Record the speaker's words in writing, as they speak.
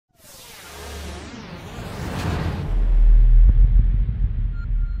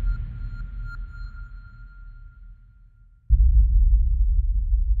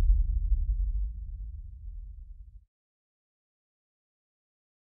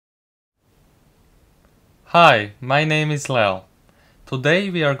Hi, my name is Leo. Today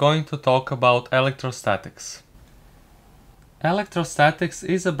we are going to talk about electrostatics. Electrostatics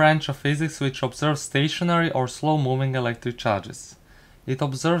is a branch of physics which observes stationary or slow-moving electric charges. It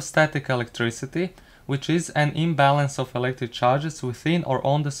observes static electricity, which is an imbalance of electric charges within or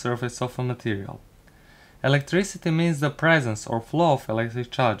on the surface of a material. Electricity means the presence or flow of electric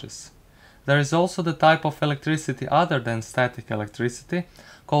charges. There is also the type of electricity other than static electricity,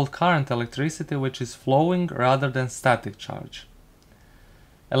 called current electricity, which is flowing rather than static charge.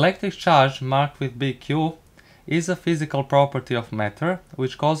 Electric charge, marked with BQ, is a physical property of matter,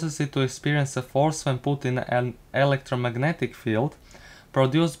 which causes it to experience a force when put in an electromagnetic field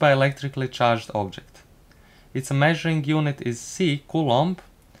produced by electrically charged object. Its measuring unit is C, Coulomb,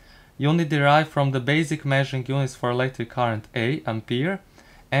 unit derived from the basic measuring units for electric current A, ampere,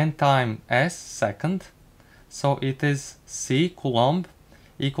 and time S, second, so it is C, Coulomb,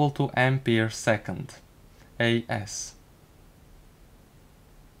 equal to ampere second, AS.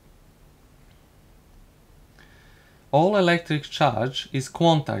 All electric charge is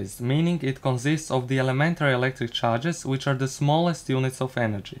quantized, meaning it consists of the elementary electric charges, which are the smallest units of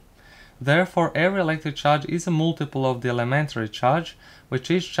energy. Therefore, every electric charge is a multiple of the elementary charge,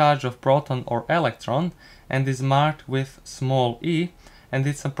 which is charge of proton or electron, and is marked with small e, and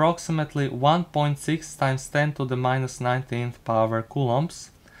it's approximately 1.6 times 10 to the minus 19th power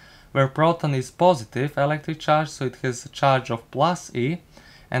coulombs, where proton is positive electric charge, so it has a charge of plus e,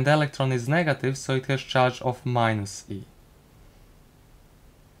 and electron is negative, so it has charge of minus e.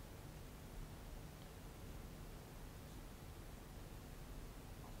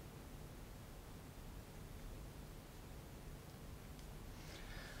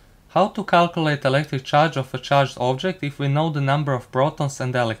 How to calculate electric charge of a charged object if we know the number of protons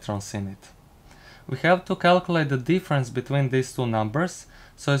and electrons in it? We have to calculate the difference between these two numbers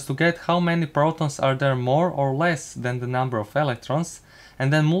so as to get how many protons are there more or less than the number of electrons,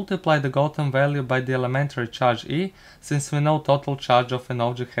 and then multiply the gotten value by the elementary charge E, since we know total charge of an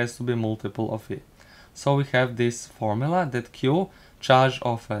object has to be multiple of E. So we have this formula that Q, charge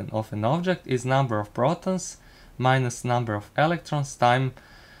of an object, is number of protons minus number of electrons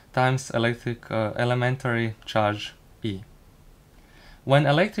times elementary charge E. When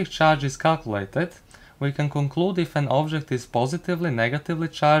electric charge is calculated, we can conclude if an object is positively, negatively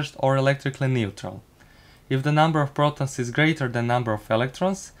charged, or electrically neutral. If the number of protons is greater than number of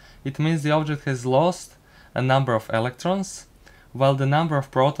electrons, it means the object has lost a number of electrons, while the number of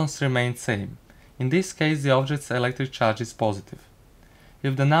protons remains same. In this case, the object's electric charge is positive.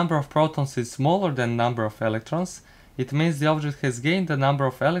 If the number of protons is smaller than number of electrons, it means the object has gained the number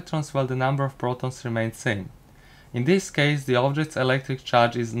of electrons while the number of protons remains same. In this case, the object's electric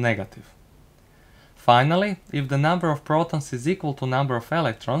charge is negative. Finally, if the number of protons is equal to number of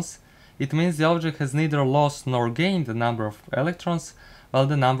electrons, it means the object has neither lost nor gained the number of electrons while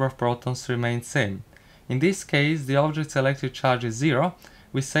the number of protons remains same. In this case, the object's electric charge is zero.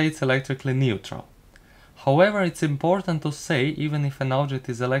 We say it's electrically neutral. However, it's important to say, even if an object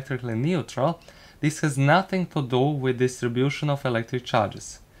is electrically neutral, this has nothing to do with distribution of electric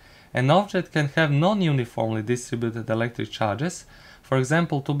charges. An object can have non-uniformly distributed electric charges, for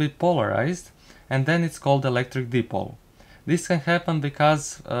example to be polarized, and then it's called electric dipole. This can happen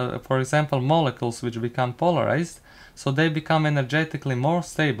because, for example, molecules which become polarized, so they become energetically more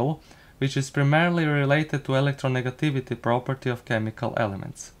stable, which is primarily related to electronegativity property of chemical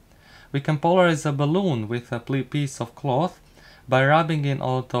elements. We can polarize a balloon with a piece of cloth by rubbing it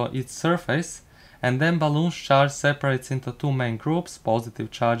onto its surface, and then balloon's charge separates into two main groups, positive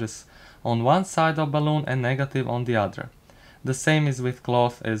charges on one side of balloon and negative on the other. The same is with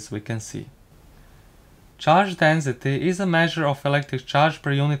cloth, as we can see. Charge density is a measure of electric charge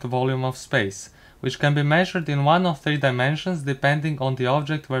per unit volume of space, which can be measured in one of three dimensions depending on the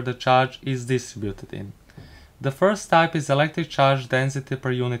object where the charge is distributed in. The first type is electric charge density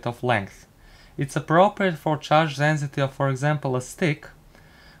per unit of length. It's appropriate for charge density of, for example, a stick,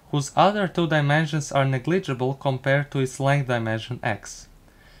 whose other two dimensions are negligible compared to its length dimension x.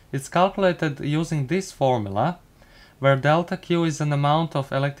 It's calculated using this formula, where delta Q is an amount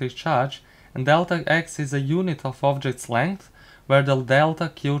of electric charge and delta x is a unit of object's length, where the delta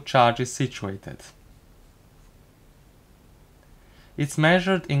Q charge is situated. It's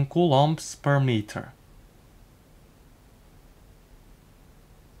measured in coulombs per meter.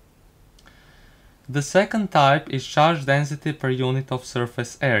 The second type is charge density per unit of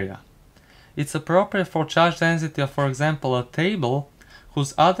surface area. It's appropriate for charge density of, for example, a table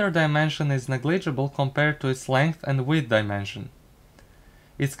whose other dimension is negligible compared to its length and width dimension.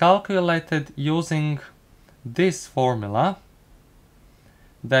 It's calculated using this formula,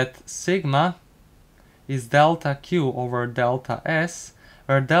 that sigma is delta Q over delta S,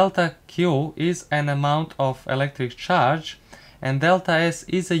 where delta Q is an amount of electric charge and delta S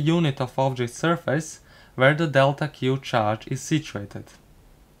is a unit of object surface where the delta Q charge is situated.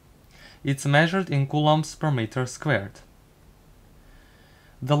 It's measured in coulombs per meter squared.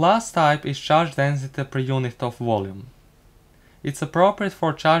 The last type is charge density per unit of volume. It's appropriate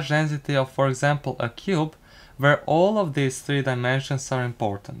for charge density of, for example, a cube, where all of these three dimensions are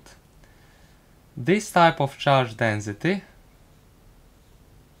important. This type of charge density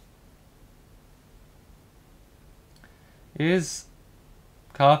is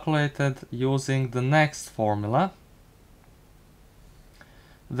calculated using the next formula,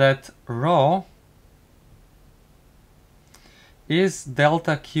 that rho is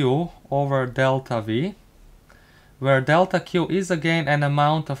delta Q over delta V, where delta Q is again an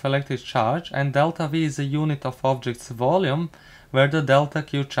amount of electric charge and delta V is a unit of object's volume where the delta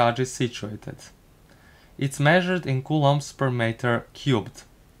Q charge is situated. It's measured in coulombs per meter cubed.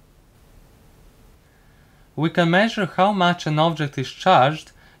 We can measure how much an object is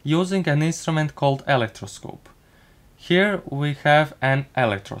charged using an instrument called electroscope. Here we have an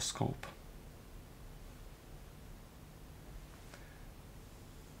electroscope.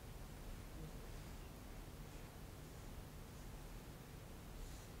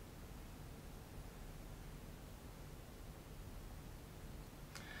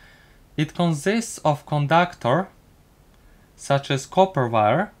 It consists of conductor, such as copper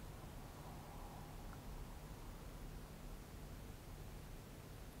wire,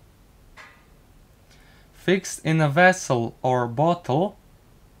 fixed in a vessel or bottle,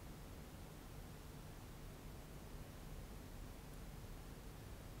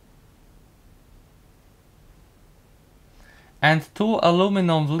 and two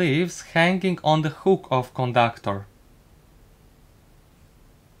aluminum leaves hanging on the hook of conductor.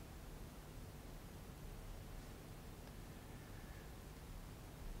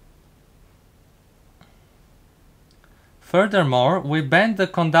 Furthermore, we bend the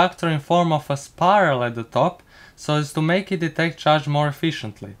conductor in form of a spiral at the top so as to make it detect charge more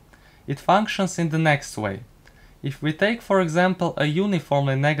efficiently. It functions in the next way. If we take, for example, a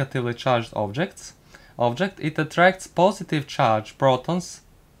uniformly negatively charged object, it attracts positive charge protons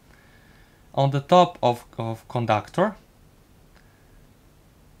on the top of conductor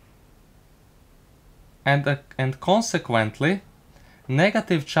and consequently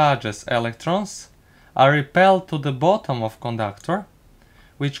negative charges, electrons, are repelled to the bottom of conductor,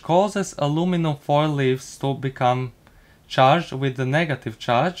 which causes aluminum foil leaves to become charged with the negative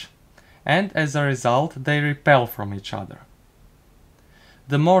charge, and as a result they repel from each other.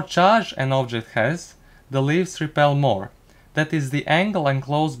 The more charge an object has, the leaves repel more, that is, the angle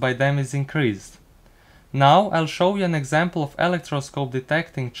enclosed by them is increased. Now I'll show you an example of electroscope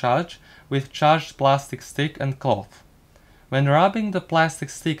detecting charge with charged plastic stick and cloth. When rubbing the plastic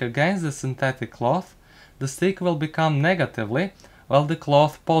stick against the synthetic cloth, the stick will become negatively, while the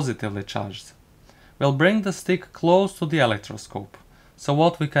cloth positively charged. We'll bring the stick close to the electroscope. So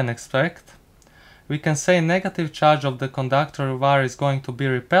what we can expect? We can say negative charge of the conductor wire is going to be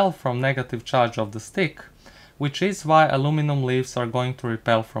repelled from negative charge of the stick, which is why aluminum leaves are going to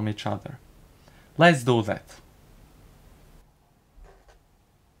repel from each other. Let's do that.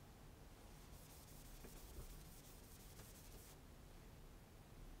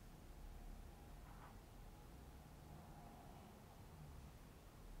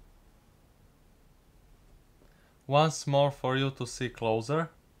 Once more for you to see closer.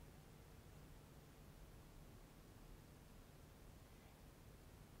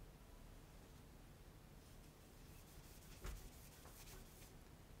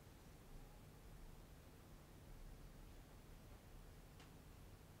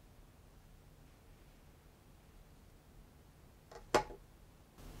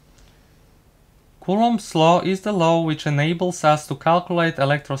 Coulomb's law is the law which enables us to calculate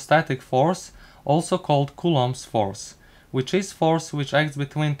electrostatic force, also called Coulomb's force, which is force which acts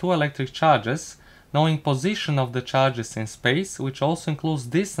between two electric charges, knowing position of the charges in space, which also includes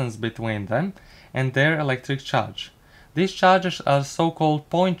distance between them and their electric charge. These charges are so-called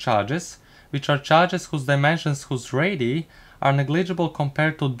point charges, which are charges whose dimensions, whose radii, are negligible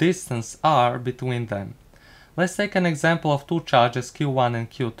compared to distance r between them. Let's take an example of two charges Q1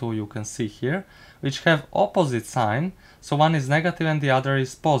 and Q2 you can see here, which have opposite sign, so one is negative and the other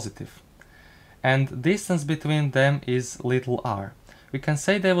is positive. And distance between them is little r. We can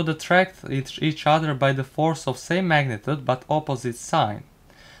say they would attract each other by the force of same magnitude but opposite sign.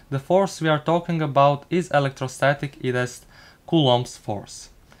 The force we are talking about is electrostatic, it is Coulomb's force,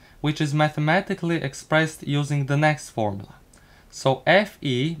 which is mathematically expressed using the next formula. So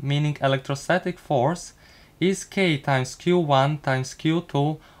Fe, meaning electrostatic force, is K times Q1 times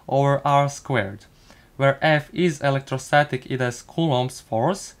Q2 over R squared, where F is electrostatic, it has Coulomb's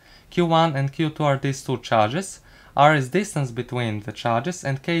force, Q1 and Q2 are these two charges, R is distance between the charges,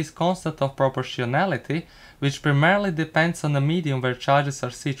 and K is constant of proportionality, which primarily depends on the medium where charges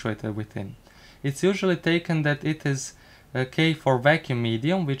are situated within. It's usually taken that it is K for vacuum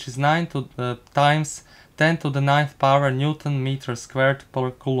medium, which is 9 times 10 to the 9th power Newton meter squared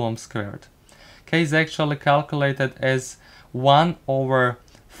per Coulomb squared. K is actually calculated as 1 over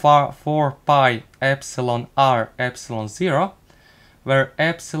 4 pi epsilon r epsilon 0, where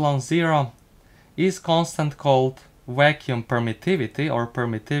epsilon 0 is constant called vacuum permittivity or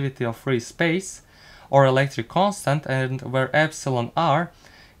permittivity of free space or electric constant, and where epsilon r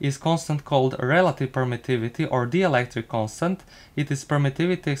is constant called relative permittivity or dielectric constant. It is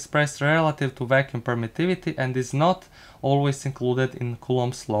permittivity expressed relative to vacuum permittivity and is not always included in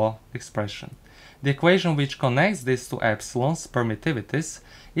Coulomb's law expression. The equation which connects these two epsilons, permittivities,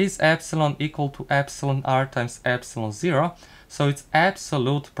 is epsilon equal to epsilon r times epsilon 0, so it's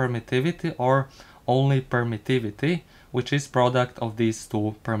absolute permittivity or only permittivity, which is product of these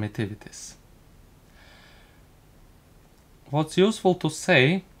two permittivities. What's useful to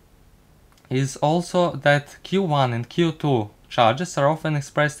say is also that Q1 and Q2 charges are often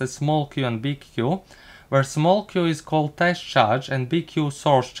expressed as small q and big Q, where small q is called test charge and big Q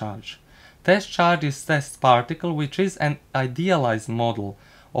source charge. Test charge is test particle, which is an idealized model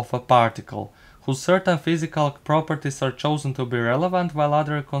of a particle, whose certain physical properties are chosen to be relevant while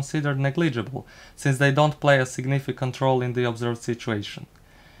others are considered negligible, since they don't play a significant role in the observed situation.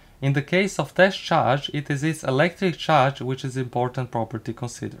 In the case of test charge, it is its electric charge which is important property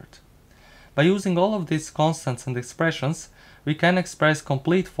considered. By using all of these constants and expressions, we can express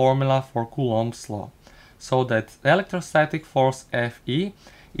complete formula for Coulomb's law, so that electrostatic force Fe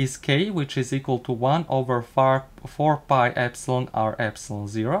is K, which is equal to 1 over 4 pi epsilon r epsilon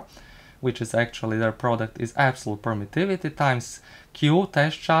 0, which is actually their product is absolute permittivity, times Q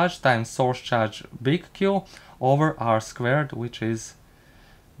test charge times source charge big Q over r squared, which is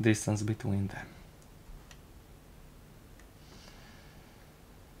distance between them.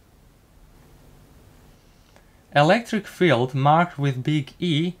 Electric field marked with big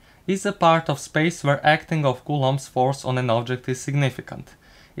E is a part of space where acting of Coulomb's force on an object is significant.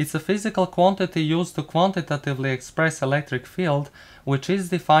 It's a physical quantity used to quantitatively express electric field, which is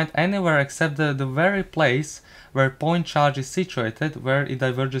defined anywhere except the very place where point charge is situated, where it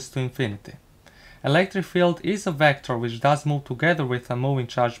diverges to infinity. Electric field is a vector which does move together with a moving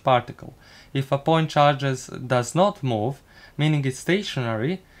charged particle. If a point charge does not move, meaning it's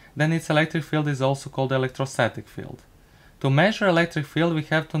stationary, then its electric field is also called electrostatic field. To measure electric field, we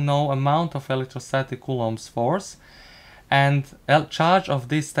have to know amount of electrostatic Coulomb's force and charge of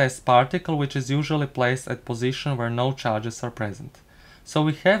this test particle, which is usually placed at position where no charges are present. So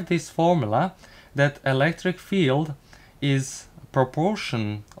we have this formula that electric field is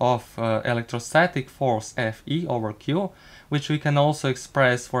proportion of electrostatic force Fe over Q, which we can also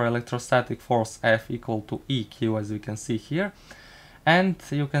express for electrostatic force F equal to Eq, as we can see here. And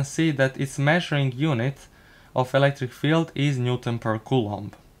you can see that its measuring unit of electric field is Newton per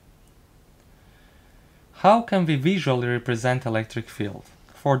Coulomb. How can we visually represent electric field?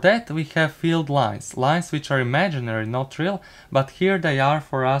 For that we have field lines, lines which are imaginary, not real, but here they are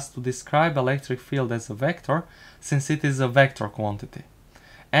for us to describe electric field as a vector, since it is a vector quantity.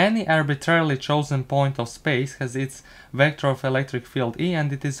 Any arbitrarily chosen point of space has its vector of electric field E,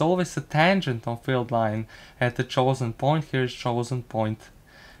 and it is always a tangent on field line at the chosen point. Here is chosen point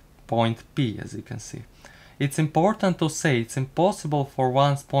P, as you can see. It's important to say it's impossible for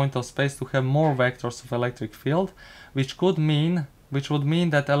one point of space to have more vectors of electric field, which would mean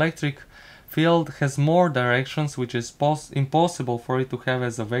that electric field has more directions, which is impossible for it to have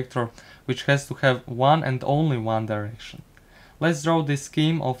as a vector which has to have one and only one direction. Let's draw this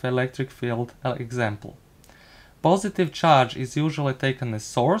scheme of electric field example. Positive charge is usually taken as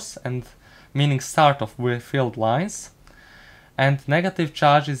source, and meaning start of field lines, and negative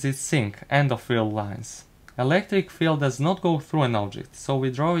charge is its sink, end of field lines. Electric field does not go through an object, so we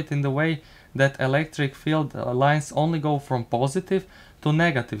draw it in the way that electric field lines only go from positive to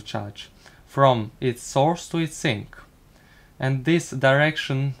negative charge, from its source to its sink, and this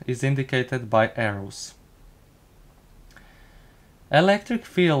direction is indicated by arrows. Electric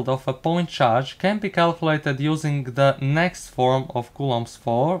field of a point charge can be calculated using the next form of Coulomb's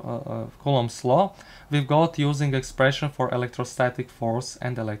law we've got using expression for electrostatic force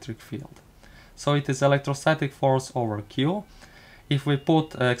and electric field. So it is electrostatic force over Q. If we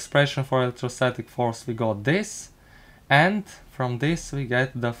put expression for electrostatic force, we got this, and from this we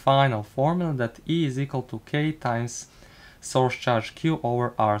get the final formula that E is equal to K times source charge Q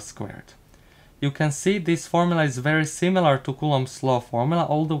over R squared. You can see this formula is very similar to Coulomb's law formula,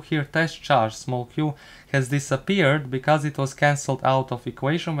 although here test charge small q has disappeared because it was cancelled out of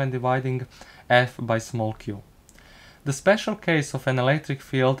equation when dividing F by small q. The special case of an electric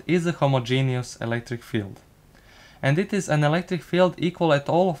field is a homogeneous electric field. And it is an electric field equal at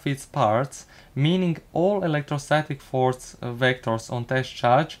all of its parts, meaning all electrostatic force vectors on test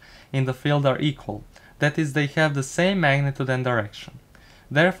charge in the field are equal. That is, they have the same magnitude and direction.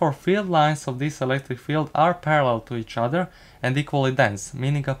 Therefore, field lines of this electric field are parallel to each other and equally dense,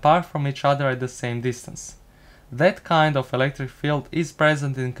 meaning apart from each other at the same distance. That kind of electric field is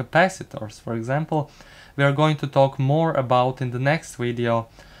present in capacitors, for example. We are going to talk more about in the next video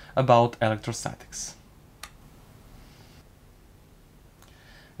about electrostatics.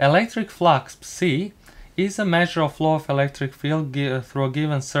 Electric flux psi is a measure of law of electric field through a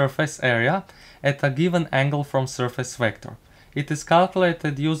given surface area at a given angle from surface vector. It is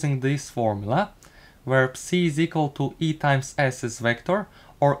calculated using this formula, where psi is equal to E times S's vector,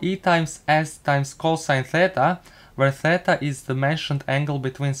 or E times S times cosine theta, where theta is the mentioned angle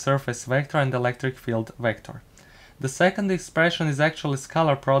between surface vector and electric field vector. The second expression is actually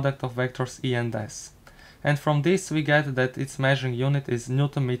scalar product of vectors E and S. And from this we get that its measuring unit is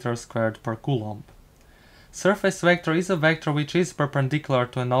Newton meter squared per Coulomb. Surface vector is a vector which is perpendicular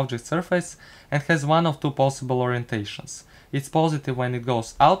to an object surface and has one of two possible orientations. It's positive when it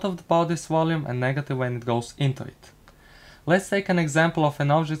goes out of the body's volume and negative when it goes into it. Let's take an example of an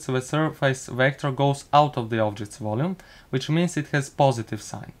object where surface vector goes out of the object's volume, which means it has positive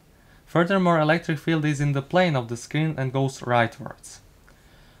sign. Furthermore, electric field is in the plane of the screen and goes rightwards.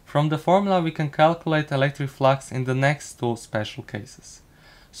 From the formula we can calculate electric flux in the next two special cases.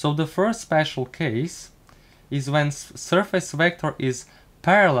 So the first special case is when surface vector is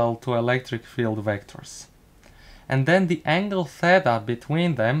parallel to electric field vectors. And then the angle theta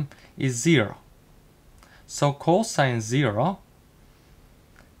between them is 0. So cosine 0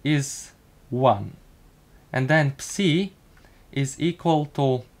 is 1. And then psi is equal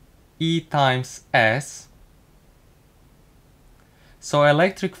to E times S. So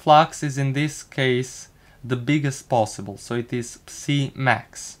electric flux is in this case the biggest possible, so it is psi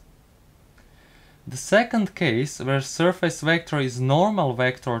max. The second case, where surface vector is normal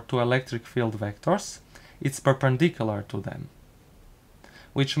vector to electric field vectors, it's perpendicular to them,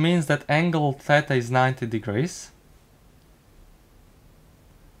 which means that angle theta is 90 degrees.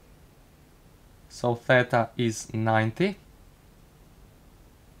 So theta is 90.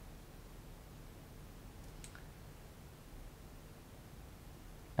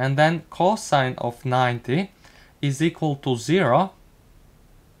 And then cosine of 90 is equal to 0.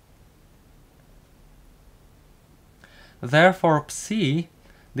 Therefore psi,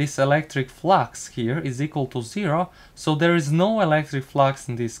 this electric flux here, is equal to 0, so there is no electric flux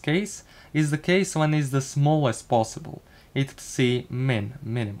in this case. Is the case when it's the smallest possible. It's psi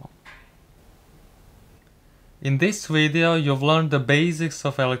minimum. In this video you've learned the basics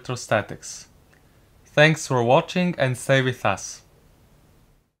of electrostatics. Thanks for watching and stay with us.